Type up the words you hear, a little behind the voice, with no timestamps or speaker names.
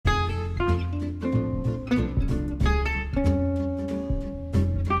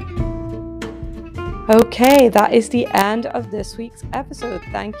Okay, that is the end of this week's episode.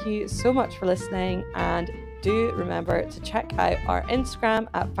 Thank you so much for listening, and do remember to check out our Instagram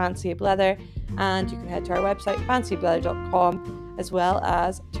at Fancy Leather, and you can head to our website fancyleather.com, as well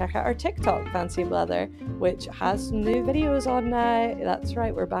as check out our TikTok Fancy Leather, which has some new videos on now. That's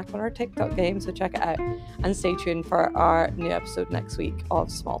right, we're back on our TikTok game, so check it out and stay tuned for our new episode next week of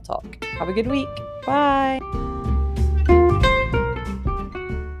Small Talk. Have a good week. Bye.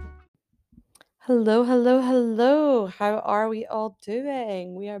 Hello, hello, hello. How are we all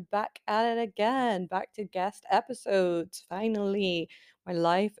doing? We are back at it again, back to guest episodes. Finally, my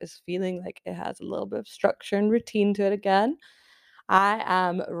life is feeling like it has a little bit of structure and routine to it again. I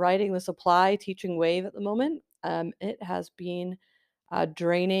am riding the supply teaching wave at the moment. It has been a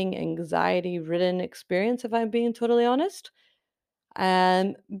draining, anxiety ridden experience, if I'm being totally honest.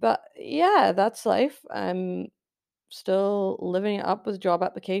 But yeah, that's life. I'm still living it up with job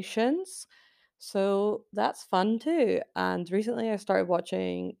applications. So that's fun too. And recently I started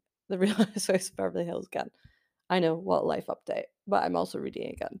watching The Real Housewives of Beverly Hills again. I know, what life update, but I'm also reading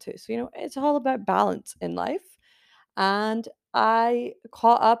it again too. So, it's all about balance in life. And I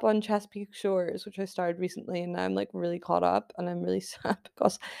caught up on Chesapeake Shores, which I started recently, and now I'm like really caught up, and I'm really sad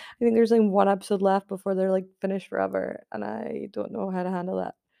because I think there's like one episode left before they're like finished forever, and I don't know how to handle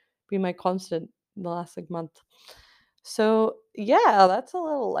that. Be my constant in the last like month. So yeah, that's a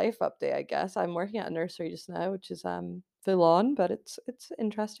little life update, I guess. I'm working at a nursery just now, which is full on, but it's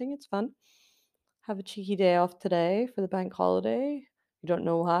interesting, it's fun. Have a cheeky day off today for the bank holiday. You don't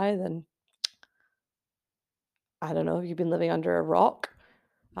know why, then I don't know, have you been living under a rock?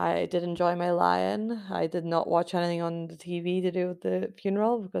 I did enjoy my lion. I did not watch anything on the TV to do with the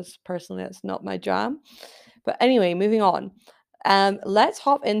funeral because personally that's not my jam. But anyway, moving on. Let's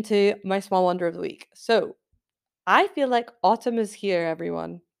hop into my small wonder of the week. So I feel like autumn is here,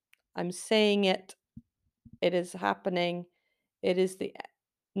 everyone. I'm saying it. It is happening. It is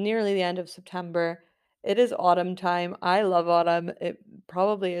nearly the end of September. It is autumn time. I love autumn. It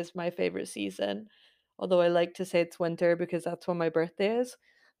probably is my favorite season. Although I like to say it's winter because that's when my birthday is.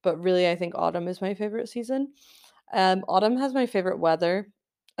 But really I think autumn is my favorite season. Autumn has my favorite weather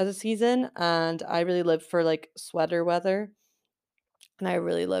as a season, and I really live for like sweater weather. And I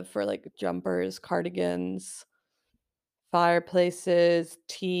really live for like jumpers, cardigans, fireplaces,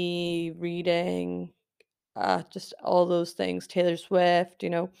 tea, reading, just all those things. Taylor Swift,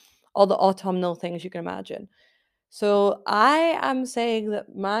 all the autumnal things you can imagine. So I am saying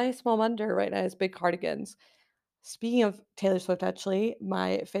that my small wonder right now is big cardigans. Speaking of Taylor Swift, actually,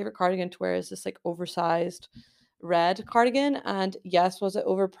 my favorite cardigan to wear is this like oversized red cardigan. And yes, was it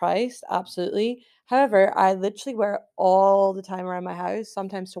overpriced? Absolutely. However, I literally wear it all the time around my house,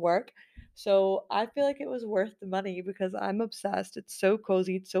 sometimes to work. So I feel like it was worth the money because I'm obsessed. It's so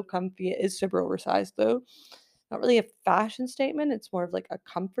cozy, it's so comfy. It is super oversized though. Not really a fashion statement, it's more of like a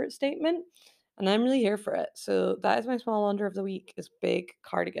comfort statement. And I'm really here for it. So that is my small wonder of the week is big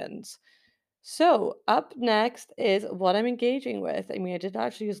cardigans. So, up next is what I'm engaging with. I mean, I did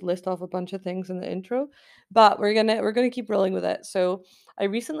actually just list off a bunch of things in the intro, but we're gonna keep rolling with it. So, I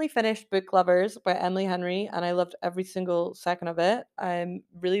recently finished Book Lovers by Emily Henry, and I loved every single second of it. I'm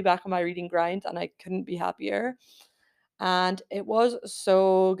really back on my reading grind, and I couldn't be happier. And it was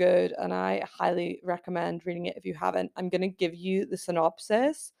so good, and I highly recommend reading it if you haven't. I'm gonna give you the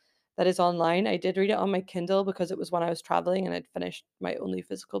synopsis that is online. I did read it on my Kindle because it was when I was traveling and I'd finished my only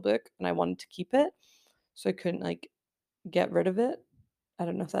physical book and I wanted to keep it. So I couldn't like get rid of it. I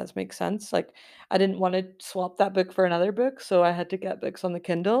don't know if that makes sense. Like I didn't want to swap that book for another book, so I had to get books on the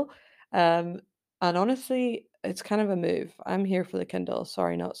Kindle. Um and honestly, it's kind of a move. I'm here for the Kindle.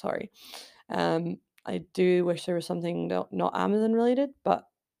 Sorry, not sorry. Um I do wish there was something not Amazon related, but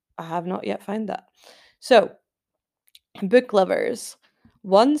I have not yet found that. So, book lovers.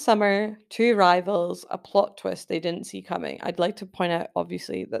 One summer, two rivals, a plot twist they didn't see coming. I'd like to point out,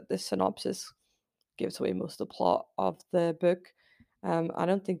 obviously, that this synopsis gives away most of the plot of the book. I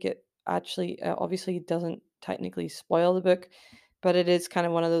don't think it actually, obviously, it doesn't technically spoil the book, but it is kind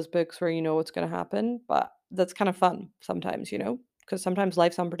of one of those books where you know what's going to happen. But that's kind of fun sometimes, because sometimes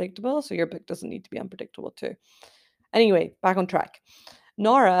life's unpredictable, so your book doesn't need to be unpredictable too. Anyway, back on track.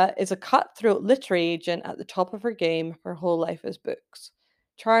 Nora is a cutthroat literary agent at the top of her game. Her whole life is books.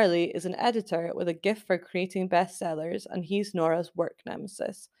 Charlie is an editor with a gift for creating bestsellers, and he's Nora's work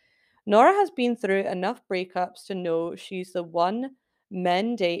nemesis. Nora has been through enough breakups to know she's the one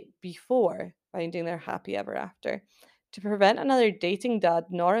men date before finding their happy ever after. To prevent another dating dud,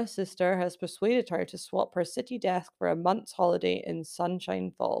 Nora's sister has persuaded her to swap her city desk for a month's holiday in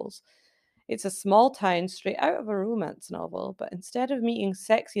Sunshine Falls. It's a small town straight out of a romance novel, but instead of meeting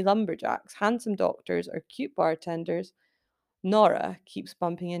sexy lumberjacks, handsome doctors, or cute bartenders, Nora keeps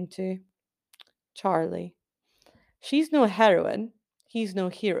bumping into Charlie. She's no heroine, he's no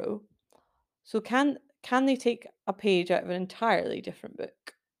hero. So can they take a page out of an entirely different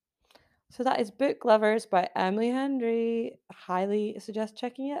book? So that is Book Lovers by Emily Henry. Highly suggest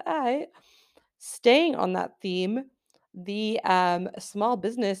checking it out. Staying on that theme, the small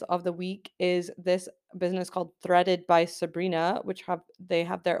business of the week is this business called Threaded by Sabrina, which have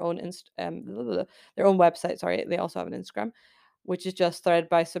their own their own website. Sorry, they also have an Instagram, which is just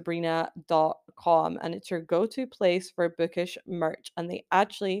threadbysabrina.com, and it's your go-to place for bookish merch. And they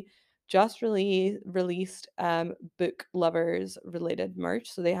actually just released book lovers related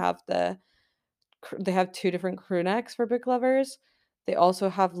merch. So they have two different crew necks for book lovers. They also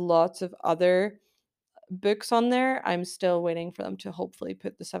have lots of other books on there. I'm still waiting for them to hopefully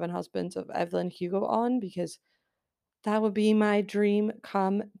put The Seven Husbands of Evelyn Hugo on, because that would be my dream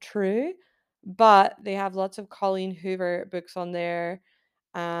come true. But they have lots of Colleen Hoover books on there,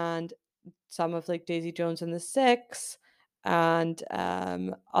 and some of like Daisy Jones and the Six, and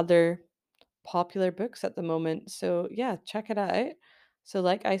other popular books at the moment. So yeah, check it out. So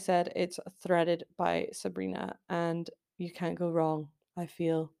like I said, it's Threaded by Sabrina, and you can't go wrong, I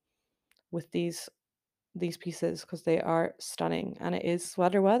feel, with these pieces, because they are stunning, and it is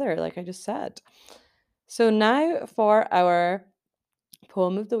sweater weather like I just said. So now for our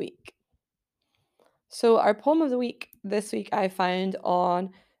poem of the week. So our poem of the week this week I found on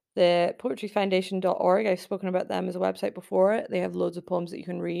the poetryfoundation.org. I've spoken about them as a website before. They have loads of poems that you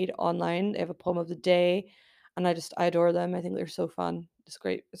can read online. They have a poem of the day, and I adore them. I think they're so fun. It's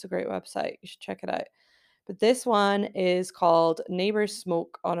great. It's a great website. You should check it out. But this one is called Neighbors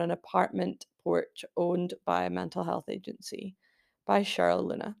Smoke on an Apartment Porch Owned by a Mental Health Agency by Cheryl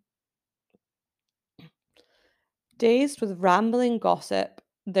Luna. Dazed with rambling gossip,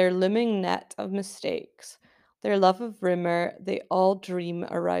 their looming net of mistakes, their love of rumour, they all dream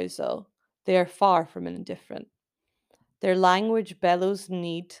arousal. They are far from indifferent. Their language bellows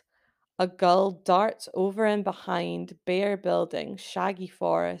need. A gull darts over and behind bare buildings, shaggy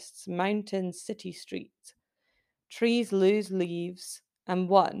forests, mountains, city streets. Trees lose leaves, and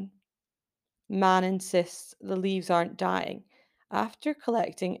one man insists the leaves aren't dying. After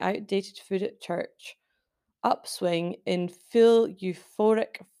collecting outdated food at church, upswing in full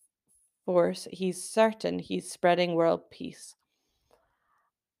euphoric force, he's certain he's spreading world peace.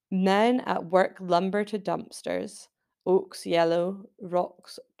 Men at work lumber to dumpsters, oaks yellow,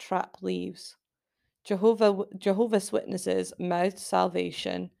 rocks trap leaves. Jehovah's Witnesses mouthed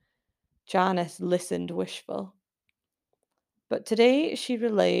salvation. Janice listened wishful. But today she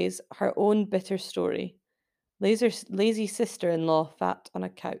relays her own bitter story. Lazy sister in law fat on a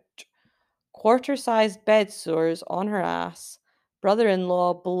couch. Quarter sized bed sores on her ass. Brother in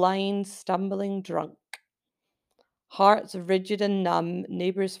law blind, stumbling drunk. Hearts rigid and numb.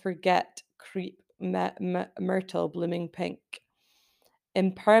 Neighbors forget. Creep myrtle blooming pink.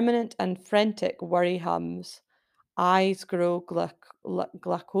 Impermanent and frantic worry hums. Eyes grow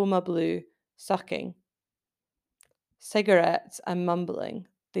glaucoma blue. Sucking. Cigarettes and mumbling,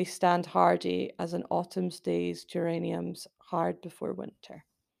 they stand hardy as an autumn's day's geraniums hard before winter.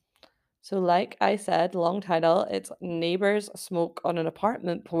 So, like I said, long title, it's Neighbors Smoke on an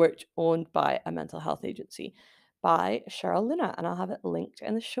Apartment Porch Owned by a Mental Health Agency by Cheryl Luna, and I'll have it linked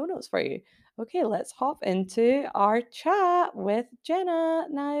in the show notes for you. Okay, let's hop into our chat with Jenna.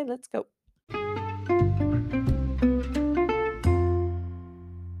 Now, let's go.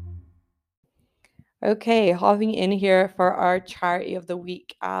 Okay, hopping in here for our charity of the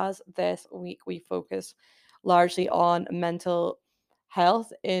week. As this week we focus largely on mental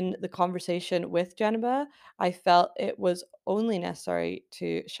health in the conversation with Jennifer, I felt it was only necessary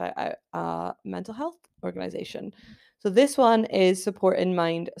to shout out a mental health organization. So this one is Support in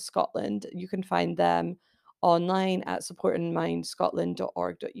Mind Scotland. You can find them online at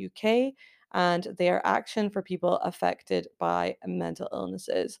supportinmindscotland.org.uk, and they are action for people affected by mental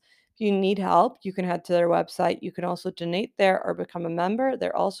illnesses. If you need help, you can head to their website. You can also donate there or become a member.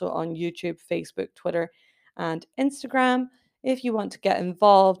 They're also on YouTube, Facebook, Twitter, and Instagram. If you want to get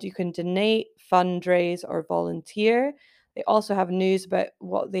involved, you can donate, fundraise, or volunteer. They also have news about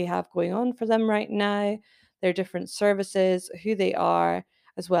what they have going on for them right now, their different services, who they are,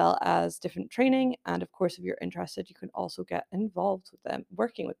 as well as different training. And of course, if you're interested, you can also get involved with them,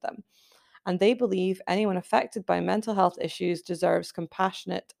 working with them. And they believe anyone affected by mental health issues deserves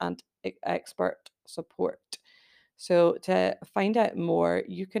compassionate and expert support. So to find out more,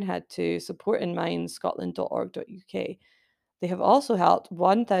 you can head to supportinmindscotland.org.uk. They have also helped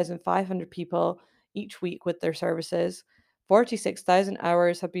 1,500 people each week with their services. 46,000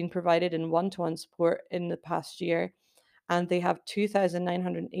 hours have been provided in one to one support in the past year, and they have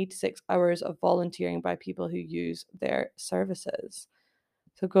 2,986 hours of volunteering by people who use their services.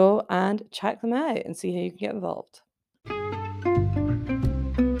 So go and check them out and see how you can get involved.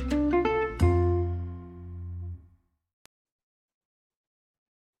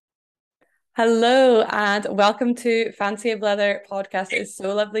 Hello and welcome to Fancy of Leather podcast. It's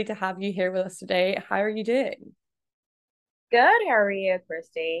so lovely to have you here with us today. How are you doing? Good. How are you,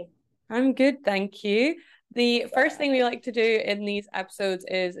 Christy? I'm good, thank you. The first thing we like to do in these episodes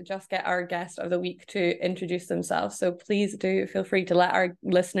is just get our guest of the week to introduce themselves. So please do feel free to let our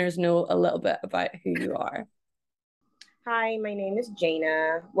listeners know a little bit about who you are. Hi, my name is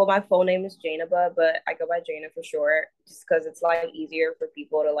Jaina. Well, my full name is Jainaba, but I go by Jaina for short, just because it's like easier for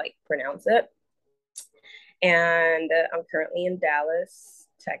people to like pronounce it. And I'm currently in Dallas,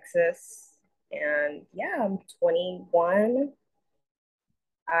 Texas. And yeah, I'm 21.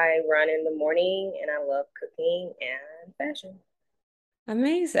 I run in the morning and I love cooking and fashion.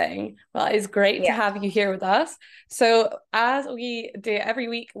 Amazing. Well, it's great to Yeah. have you here with us. So, as we do every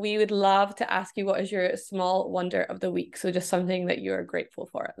week, we would love to ask you what is your small wonder of the week? So, just something that you are grateful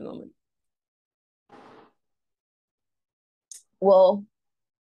for at the moment. Well,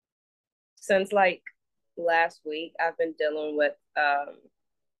 since like last week, I've been dealing with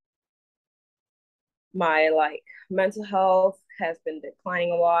my like mental health has been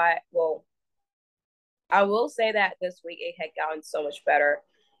declining a lot. Well, I will say that this week it had gotten so much better,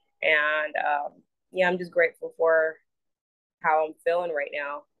 and yeah, I'm just grateful for how I'm feeling right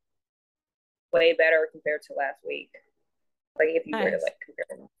now. Way better compared to last week. Like if you were to Nice. like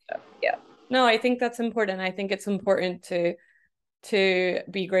compare stuff, yeah, No, I think that's important. I think it's important to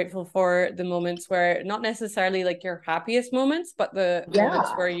be grateful for the moments where not necessarily like your happiest moments, but the moments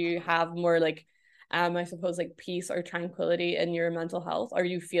yeah, where you have more like I suppose like peace or tranquility in your mental health, or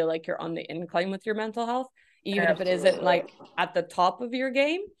you feel like you're on the incline with your mental health, even if it isn't absolutely. like at the top of your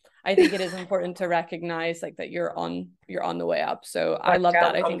game. I think it is important to recognize like that you're on the way up. So I Like love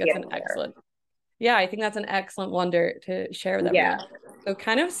that. I I'm think that's an getting there. excellent yeah, I think that's an excellent wonder to share with Yeah. everyone. So,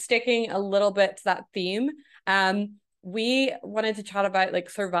 kind of sticking a little bit to that theme, we wanted to chat about like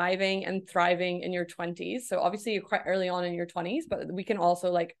surviving and thriving in your 20s. So, obviously, you're quite early on in your 20s, but we can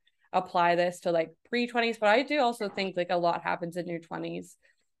also like apply this to like pre 20s. But I do also think like a lot happens in your 20s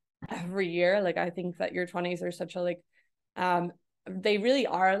every year. Like, I think that your 20s are such a like, um, they really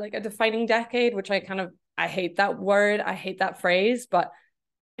are like a defining decade, which I hate that word, I hate that phrase, but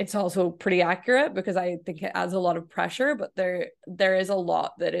it's also pretty accurate because I think it adds a lot of pressure, but there is a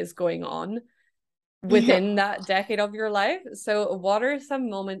lot that is going on within that decade of your life. So what are some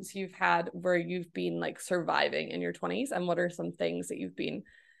moments you've had where you've been like surviving in your 20s, and what are some things that you've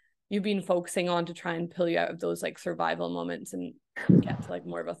been focusing on to try and pull you out of those like survival moments and get to like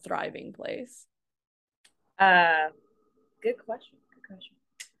more of a thriving place? uh, good question. Good question.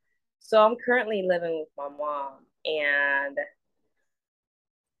 So I'm currently living with my mom, and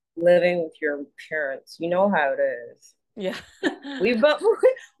living with your parents, you know how it is. Yeah. We bump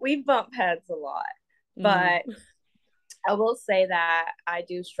we bump heads a lot, but Mm. I will say that I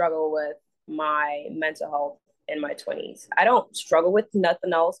do struggle with my mental health in my 20s. I don't struggle with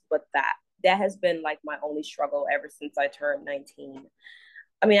nothing else but that has been like my only struggle ever since I turned 19.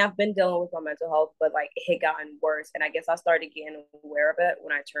 I mean, I've been dealing with my mental health, but like it had gotten worse, and I guess I started getting aware of it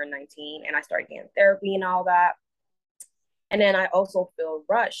when I turned 19 and I started getting therapy and all that. And then I also feel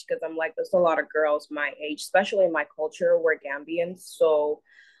rushed because I'm like, there's a lot of girls my age, especially in my culture, we're Gambians. So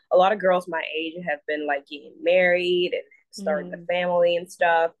a lot of girls my age have been like getting married and starting a Mm. family and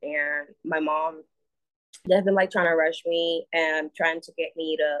stuff. And my mom, they've been like trying to rush me and trying to get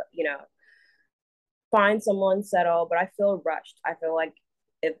me to, find someone settle. But I feel rushed. I feel like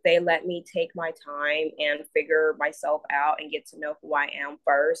if they let me take my time and figure myself out and get to know who I am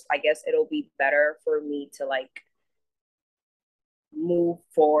first, I guess it'll be better for me to like move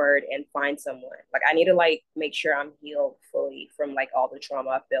forward and find someone. Like I need to like make sure I'm healed fully from like all the trauma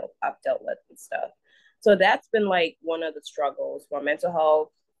I've dealt with and stuff. So that's been like one of the struggles. My mental health,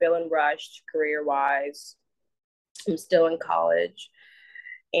 feeling rushed career wise. I'm still in college.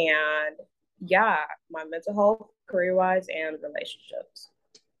 And yeah, my mental health, career wise, and relationships.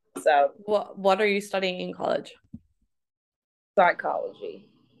 So What are you studying in college? psychology.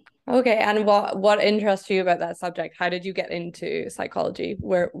 Okay, and what interests you about that subject? How did you get into psychology?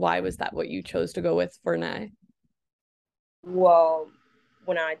 Why was that what you chose to go with for now? Well,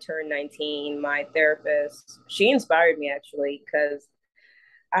 when I turned 19, my therapist, she inspired me actually because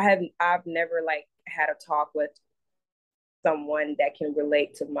I've never like had a talk with someone that can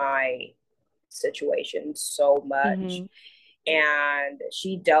relate to my situation so much. Mm-hmm. And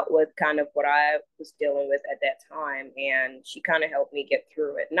she dealt with kind of what I was dealing with at that time. And she kind of helped me get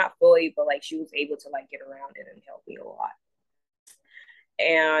through it. Not fully, but like she was able to like get around it and help me a lot.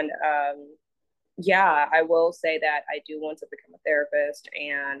 And yeah, I will say that I do want to become a therapist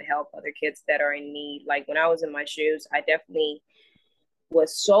and help other kids that are in need. Like when I was in my shoes, I definitely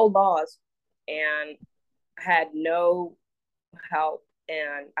was so lost and had no help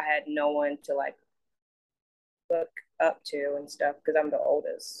and I had no one to like look up to and stuff because I'm the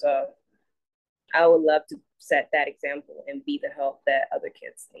oldest. So I would love to set that example and be the help that other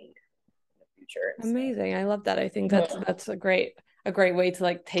kids need in the future and stuff. Amazing. I love that. I think Mhm. that's a great way to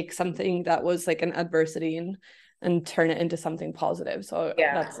like take something that was like an adversity and turn it into something positive. So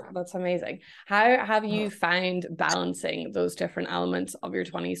Yeah. that's amazing. How have you found balancing those different elements of your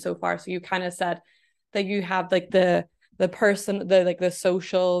 20s so far? So you kind of said that you have like the person the like the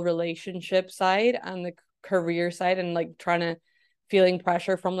social relationship side and the career side and like trying to feeling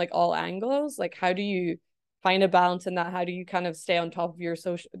pressure from like all angles. Like how do you find a balance in that? How do you kind of stay on top of your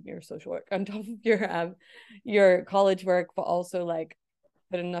social work, on top of your college work, but also like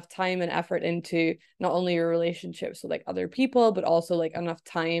put enough time and effort into not only your relationships with like other people, but also like enough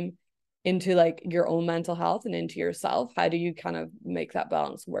time into like your own mental health and into yourself? How do you kind of make that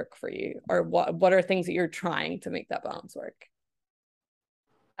balance work for you? Or what are things that you're trying to make that balance work?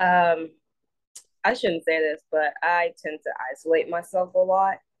 Um, I shouldn't say this, but I tend to isolate myself a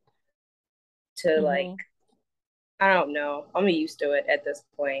lot to like, Mm-hmm. I don't know. I'm used to it at this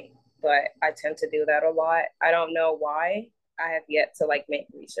point, but I tend to do that a lot. I don't know why. I have yet to like make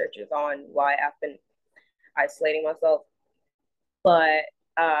researches on why I've been isolating myself. But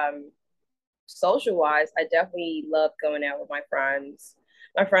social wise, I definitely love going out with my friends.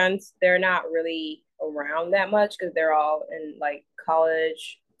 My friends, they're not really around that much because they're all in like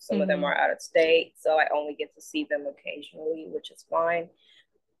college. Some of them Mm-hmm. are out of state, so I only get to see them occasionally, which is fine.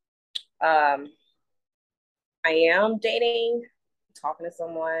 Um, I am dating, talking to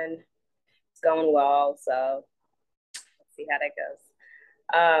someone. It's going well, so let's see how that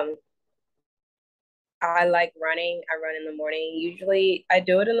goes. I like running. I run in the morning. Usually, I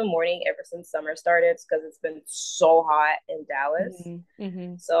do it in the morning ever since summer started because it's been so hot in Dallas. Mm-hmm.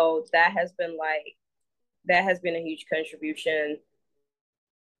 Mm-hmm. So that has been a huge contribution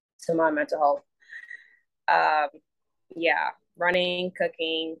to my mental health. Um, yeah, running,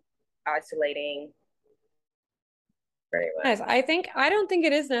 cooking, isolating, pretty Nice. much. I don't think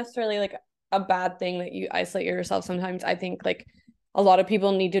it is necessarily like a bad thing that you isolate yourself sometimes. I think like a lot of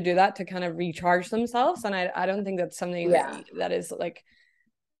people need to do that to kind of recharge themselves. And I don't think that's something that Yeah, that is like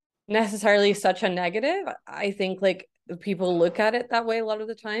necessarily such a negative. I think like people look at it that way a lot of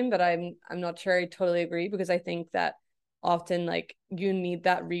the time, but I'm not sure I totally agree because I think that often like you need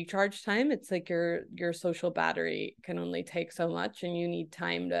that recharge time. It's like your social battery can only take so much and you need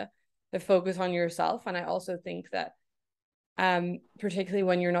time to focus on yourself. And I also think that particularly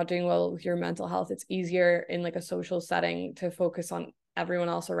when you're not doing well with your mental health, it's easier in like a social setting to focus on everyone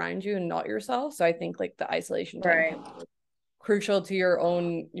else around you and not yourself. So I think like the isolation time right. can be crucial to your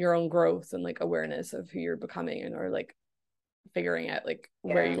own growth and like awareness of who you're becoming and or like figuring out like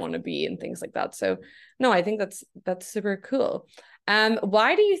where Yeah. you want to be and things like that. So no, I think that's super cool.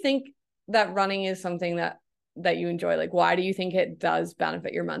 Why do you think that running is something that you enjoy? Like why do you think it does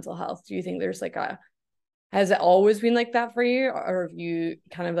benefit your mental health? Do you think there's like a has it always been like that for you, or have you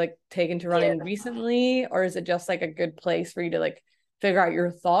kind of like taken to Yeah. running recently, or is it just like a good place for you to like figure out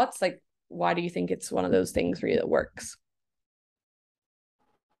your thoughts? Like, why do you think it's one of those things for you that works?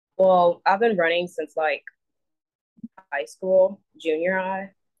 Well, I've been running since like high school, junior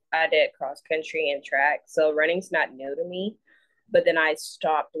high. I did cross country and track, so running's not new to me. But then I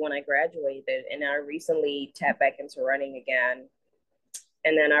stopped when I graduated, and I recently tapped back into running again.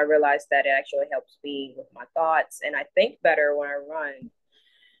 And then I realized that it actually helps me with my thoughts, and I think better when I run.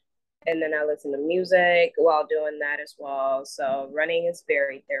 And then I listen to music while doing that as well. So running is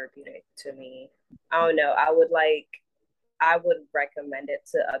very therapeutic to me. I don't know. I would recommend it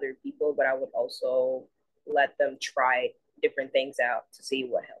to other people, but I would also let them try different things out to see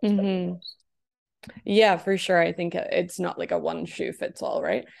what helps them the Mm-hmm. most. Yeah, for sure. I think it's not like a one shoe fits all,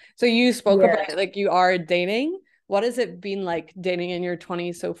 right? So you spoke Yeah. about like you are dating. What has it been like dating in your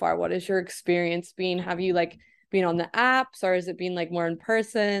 20s so far? What has your experience been? Have you like been on the apps or has it been like more in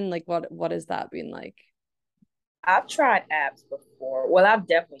person? Like what has that been like? I've tried apps before. Well, I've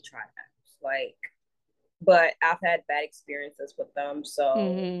definitely tried apps, like, but I've had bad experiences with them. So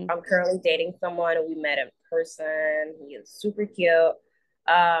Mm-hmm. I'm currently dating someone and we met in person. He is super cute.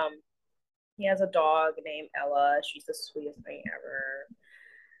 Um, He has a dog named Ella. She's the sweetest thing ever.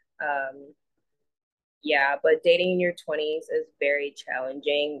 Um, yeah, but dating in your 20s is very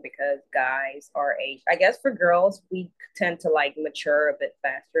challenging because guys are age. I guess for girls, we tend to like mature a bit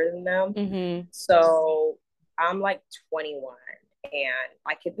faster than them. Mm-hmm. So I'm like 21 and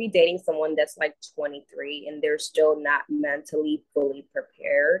I could be dating someone that's like 23 and they're still not mentally fully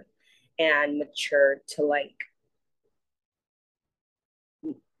prepared and mature to like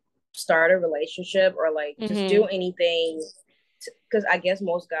start a relationship or like just do Mm-hmm. anything because I guess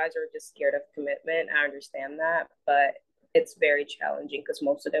most guys are just scared of commitment. I understand that, but it's very challenging because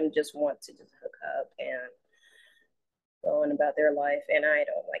most of them just want to just hook up and go on about their life, and I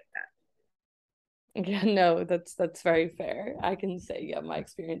don't like that. Yeah, no, that's very fair. I can say, yeah, my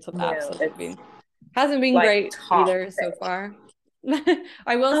experience with apps Yeah, it's hasn't been like great either so toxic. far.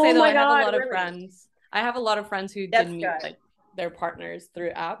 I will say Oh though, my I have a god, lot of really? friends. I have a lot of friends who did That's meet good. like their partners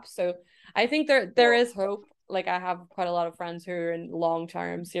through apps. So I think there Cool. is hope. Like I have quite a lot of friends who are in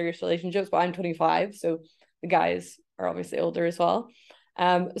long-term serious relationships, but I'm 25, so the guys are obviously older as well.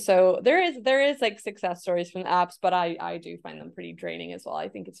 So there is like success stories from the apps, but I do find them pretty draining as well. I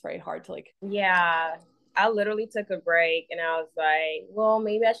think it's very hard to like Yeah, I literally took a break and I was like, well,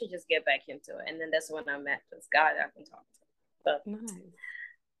 maybe I should just get back into it. And then that's when I met this guy that I can talk to. But nice.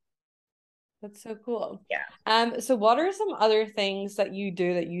 That's so cool. yeah. So what are some other things that you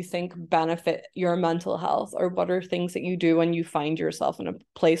do that you think benefit your mental health, or what are things that you do when you find yourself in a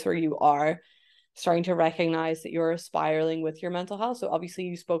place where you are starting to recognize that you're spiraling with your mental health? So obviously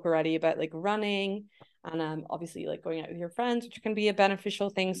you spoke already about like running and obviously like going out with your friends, which can be a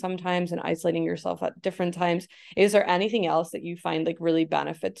beneficial thing sometimes, and isolating yourself at different times. Is there anything else that you find like really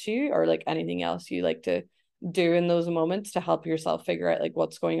benefits you, or like anything else you like to do in those moments to help yourself figure out like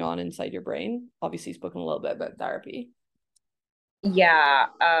what's going on inside your brain? Obviously spoken a little bit about therapy. Yeah.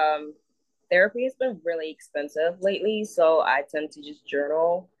 Therapy has been really expensive lately, so I tend to just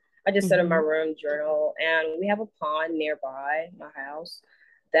journal. I just sit in my Mm-hmm. room, journal, and we have a pond nearby my house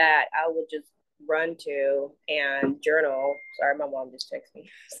that I would just run to and journal. Sorry, my mom just texted me.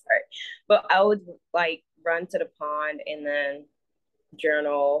 Sorry. But I would like run to the pond and then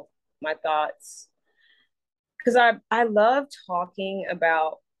journal my thoughts because I love talking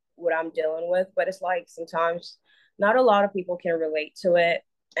about what I'm dealing with, but it's like sometimes not a lot of people can relate to it,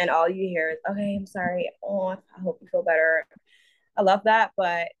 and all you hear is, "Okay, I'm sorry. Oh, I hope you feel better." I love that,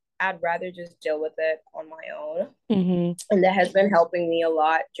 but I'd rather just deal with it on my own, Mm-hmm. and that has been helping me a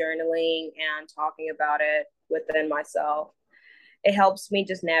lot. Journaling and talking about it within myself. It helps me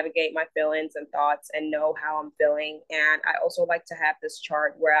just navigate my feelings and thoughts and know how I'm feeling. And I also like to have this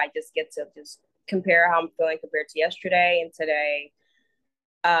chart where I just get to just compare how I'm feeling compared to yesterday and today.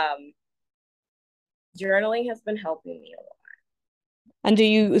 Um, Journaling has been helping me a lot.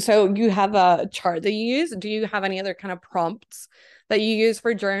 And so you have a chart that you use? Do you have any other kind of prompts that you use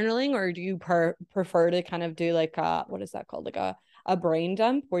for journaling, or do you prefer to kind of do like what is that called? Like a brain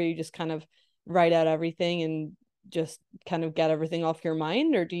dump where you just kind of write out everything and just kind of get everything off your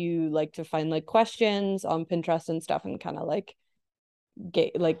mind? Or do you like to find like questions on Pinterest and stuff and kind of like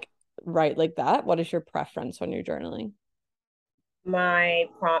get like write like that? What is your preference when you're journaling? My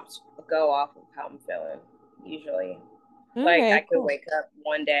prompts go off of how I'm feeling usually. Like I Okay, could cool. wake up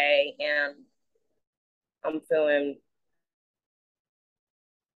one day and I'm feeling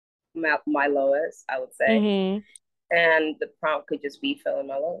my lowest, I would say. Mm-hmm. And the prompt could just be feeling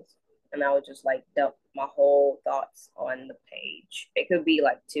my lowest. And I would just like dump my whole thoughts on the page. It could be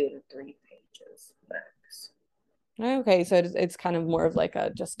like 2 to 3 pages max. Okay, so it's kind of more of like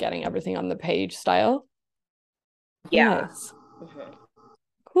a just getting everything on the page style. Yeah. Nice. Mm-hmm.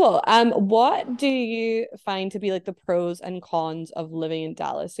 Cool. What do you find to be like the pros and cons of living in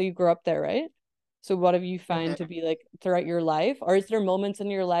Dallas? So you grew up there, right? So what have you found to Mm-hmm. be like throughout your life? Or is there moments in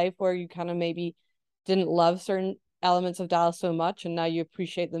your life where you kind of maybe didn't love certain elements of Dallas so much and now you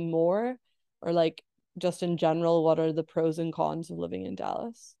appreciate them more? Or like just in general, what are the pros and cons of living in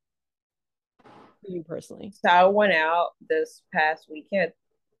Dallas for you personally? So I went out this past weekend.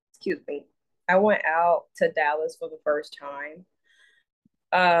 Excuse me. I went out to Dallas for the first time.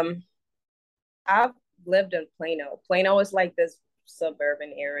 Um, I've lived in Plano. Plano is like this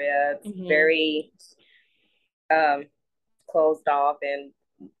suburban area. It's Mm-hmm. very um, closed off, and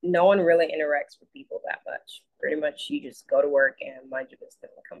no one really interacts with people that much. Pretty much, you just go to work and mind your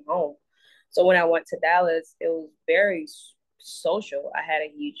business and come home. So when I went to Dallas, it was very social. I had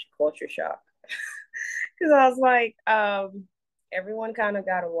a huge culture shock because I was like, everyone kind of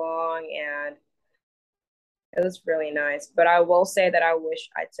got along, and it was really nice. But I will say that I wish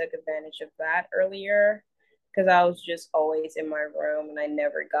I took advantage of that earlier because I was just always in my room and I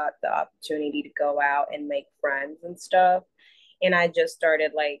never got the opportunity to go out and make friends and stuff. And I just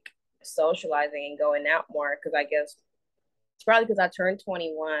started like socializing and going out more because I guess it's probably because I turned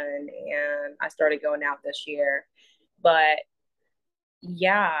 21 and I started going out this year. But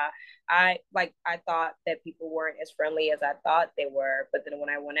yeah, I thought that people weren't as friendly as I thought they were, but then when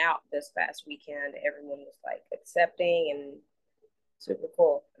I went out this past weekend, everyone was like accepting and super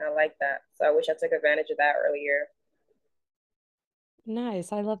cool. And I like that. So I wish I took advantage of that earlier.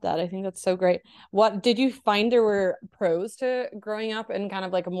 Nice. I love that. I think that's so great. What did you find there were pros to growing up in kind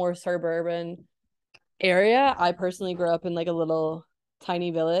of like a more suburban area? I personally grew up in like a little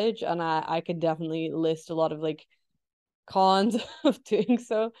tiny village, and I could definitely list a lot of like cons of doing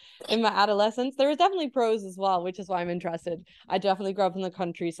so in my adolescence. There was definitely pros as well, which is why I'm interested. I definitely grew up in the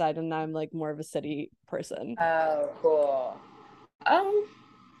countryside, and now I'm like more of a city person. Oh, cool. Um,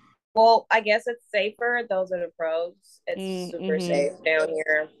 well, I guess it's safer. Those are the pros. It's super Mm-hmm. safe down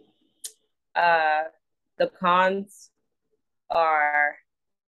here. Uh, the cons are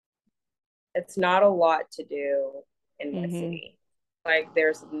it's not a lot to do in my Mm-hmm. city. Like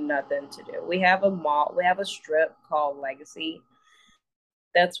there's nothing to do. We have a mall, we have a strip called Legacy.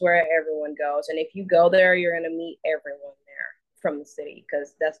 That's where everyone goes. And if you go there, you're gonna meet everyone there from the city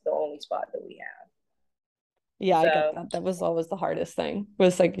because that's the only spot that we have. Yeah, I get So that. That was always the hardest thing.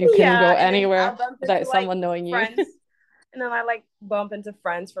 Was like you couldn't go yeah, and then anywhere I'll bump without into like someone knowing you. friends, and then I like bump into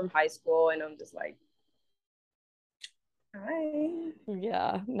friends from high school, and I'm just like, hi,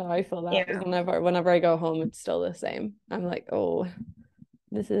 Yeah, no, I feel that. yeah, Whenever I go home, it's still the same. I'm like, oh,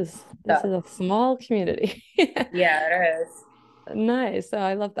 this is so a small community. yeah, it is. Nice.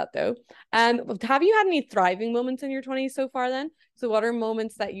 I love that though. And have you had any thriving moments in your 20s so far then? So what are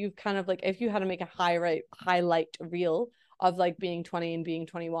moments that you've kind of like if you had to make a highlight reel of like being 20 and being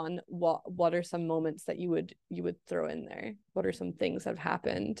 21, what are some moments that you would throw in there? What are some things that have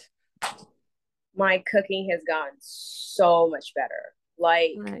happened? My cooking has gotten so much better.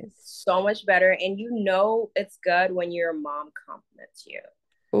 Like Nice. so much better. And you know it's good when your mom compliments you.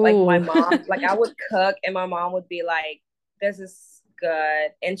 Like my Ooh. mom, like I would cook and my mom would be like, this is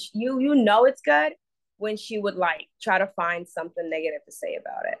good. And you know it's good when she would like try to find something negative to say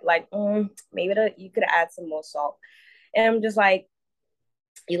about it. Like, maybe you could add some more salt. And I'm just like,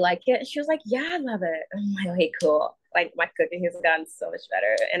 you like it? And she was like, yeah, I love it. I'm like, okay, cool. Like my cooking has gotten so much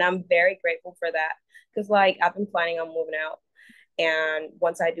better. And I'm very grateful for that. Cause like I've been planning on moving out. And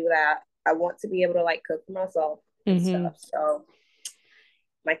once I do that, I want to be able to like cook for myself and Mm-hmm. stuff. So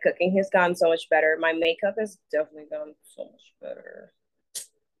my cooking has gotten so much better. My makeup has definitely gotten so much better.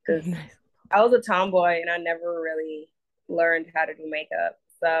 Cause Nice. I was a tomboy and I never really learned how to do makeup.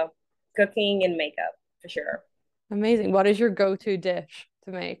 So cooking and makeup for sure. Amazing. What is your go-to dish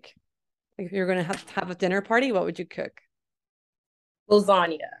to make? Like if you're gonna have a dinner party, what would you cook?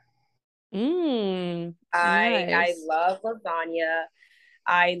 Lasagna. I Nice. love lasagna.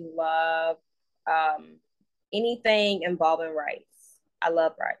 I love um, anything involving rice. I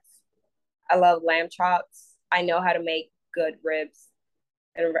love rice. I love lamb chops. I know how to make good ribs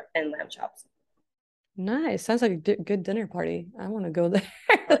and lamb chops. Nice. Sounds like a good dinner party. I want to go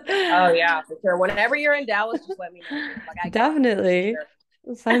Oh there. yeah, for sure. Whenever you're in Dallas, just let me know. Like I got you for Definitely.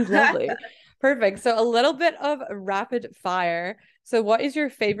 Sounds sure. lovely. Perfect. So a little bit of rapid fire. So what is your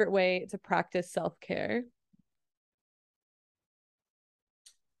favorite way to practice self-care?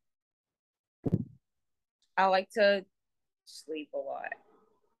 I like to sleep a lot.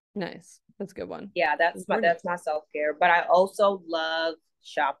 Nice. That's a good one. Yeah, Important. that's my self care. But I also love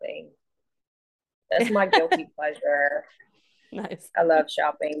shopping. That's my guilty pleasure. Nice. I love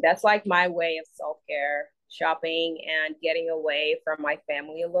shopping. That's like my way of self care, shopping and getting away from my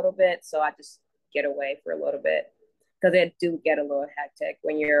family a little bit. So I just get away for a little bit because it do get a little hectic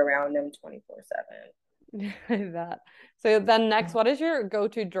when you're around them 24/7. That. So then next, what is your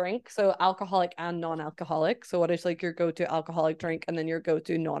go-to drink? So alcoholic and non-alcoholic. So what is like your go-to alcoholic drink and then your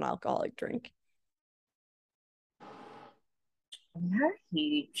go-to non-alcoholic drink? I'm not a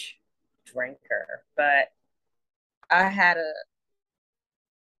huge drinker, but I had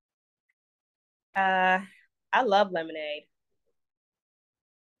uh, I love lemonade.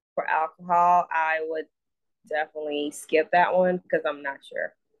 For alcohol, I would definitely skip that one because I'm not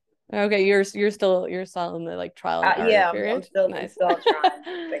sure. Okay, you're still in the like trial and error Yeah, period. I'm Nice. still trying.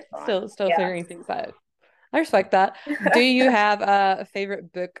 Big fun. Still Yeah. figuring things out. I respect that. Do you have a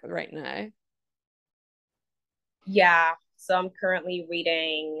favorite book right now? Yeah. So I'm currently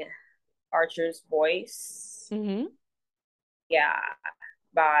reading Archer's Voice. Mm-hmm. Yeah,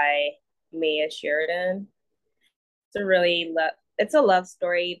 by Mia Sheridan. It's a really it's a love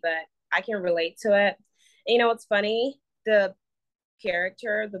story, but I can relate to it. And you know what's funny? The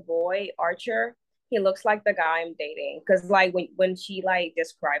character, the boy Archer, he looks like the guy I'm dating. Cause like when she like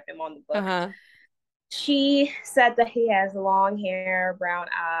described him on the book, Uh-huh. she said that he has long hair, brown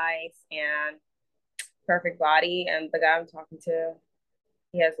eyes, and perfect body. And the guy I'm talking to,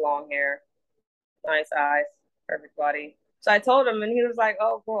 he has long hair, nice eyes, perfect body. So I told him, and he was like,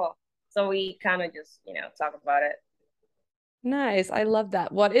 "Oh, cool." So we kind of just, talk about it Nice. I love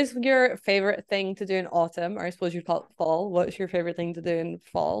that. What is your favorite thing to do in autumn? Or I suppose you'd call it fall. What's your favorite thing to do in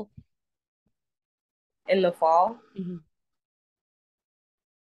fall? in the fall. Mhm.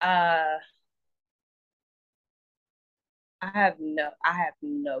 Uh, I have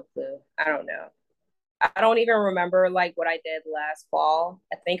no clue. I don't know. I don't even remember like what I did last fall.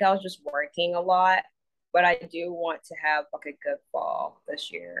 I think I was just working a lot, but I do want to have like a good fall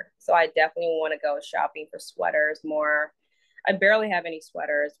this year. So I definitely want to go shopping for sweaters more. I barely have any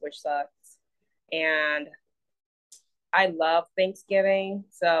sweaters, which sucks. And I love Thanksgiving,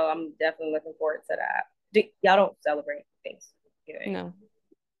 so I'm definitely looking forward to that. Y'all don't celebrate Thanksgiving? No,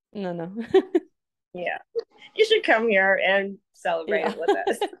 no, no. Yeah, you should come here and celebrate Yeah. it with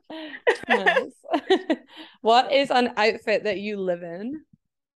us. Nice. What is an outfit that you live in?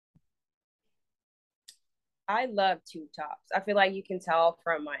 I love tube tops. I feel like you can tell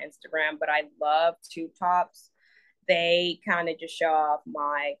from my Instagram, but I love tube tops. They kind of just show off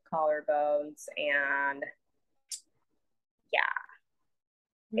my collarbones, and yeah,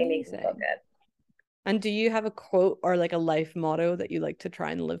 they make me feel Amazing. good. And do you have a quote or like a life motto that you like to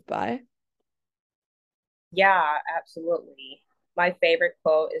try and live by? Yeah, absolutely. My favorite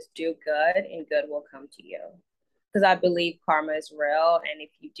quote is do good and good will come to you. Because I believe karma is real. And if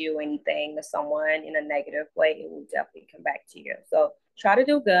you do anything to someone in a negative way, it will definitely come back to you. So try to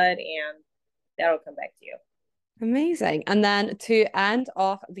do good and that'll come back to you. Amazing. And then to end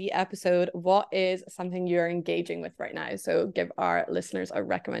off the episode, what is something you're engaging with right now? So give our listeners a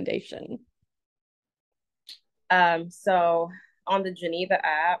recommendation. So on the Geneva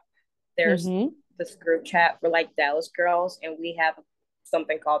app, there's Mm-hmm. this group chat for like Dallas girls, and we have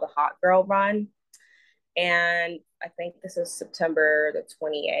something called the Hot Girl Run. And I think this is September the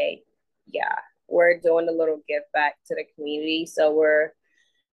 28th. Yeah, we're doing a little give back to the community. So we're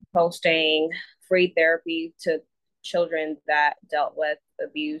posting free therapy to children that dealt with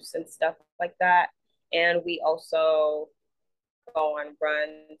abuse and stuff like that. And we also go on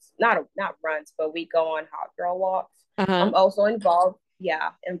runs, not runs, but we go on hot girl walks. Uh-huh. I'm also involved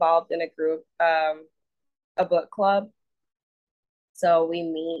in a group, a book club. So we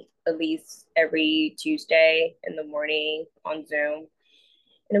meet at least every Tuesday in the morning on Zoom.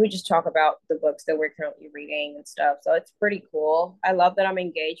 And then we just talk about the books that we're currently reading and stuff. So it's pretty cool. I love that I'm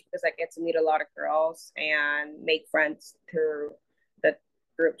engaged because I get to meet a lot of girls and make friends through the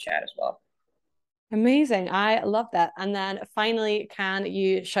group chat as well. Amazing. I love that. And then finally, can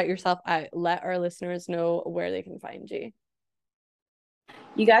you shout yourself out? Let our listeners know where they can find you.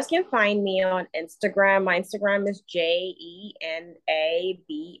 You guys can find me on Instagram. My Instagram is JENABAA.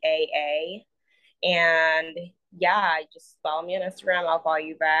 And yeah, just follow me on Instagram. I'll follow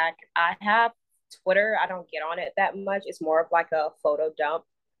you back. I have Twitter. I don't get on it that much. It's more of like a photo dump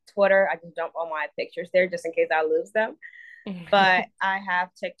Twitter. I just dump all my pictures there just in case I lose them. But I have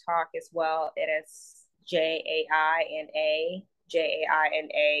TikTok as well. It is JAINA.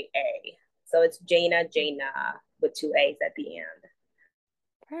 So it's Jaina with two A's at the end.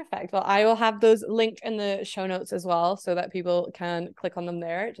 Perfect. Well, I will have those linked in the show notes as well so that people can click on them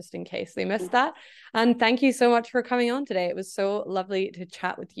there just in case they missed that. And thank you so much for coming on today. It was so lovely to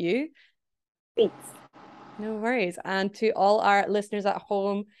chat with you. Thanks. No worries. And to all our listeners at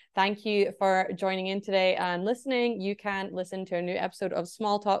home, thank you for joining in today and listening. You can listen to a new episode of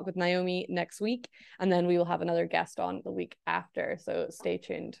Small Talk with Naomi next week, and then we will have another guest on the week after. So stay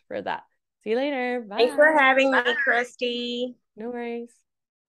tuned for that. See you later. Bye. Thanks for having me, Christy. No worries.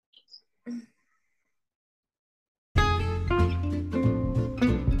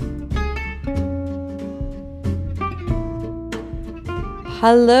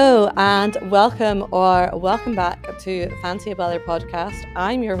 Hello and welcome back to Fancy a Blather podcast.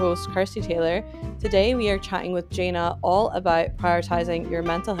 I'm your host, Kirsty Taylor. Today we are chatting with Jaina all about prioritizing your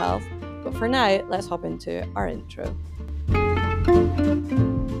mental health. But for now, let's hop into our intro.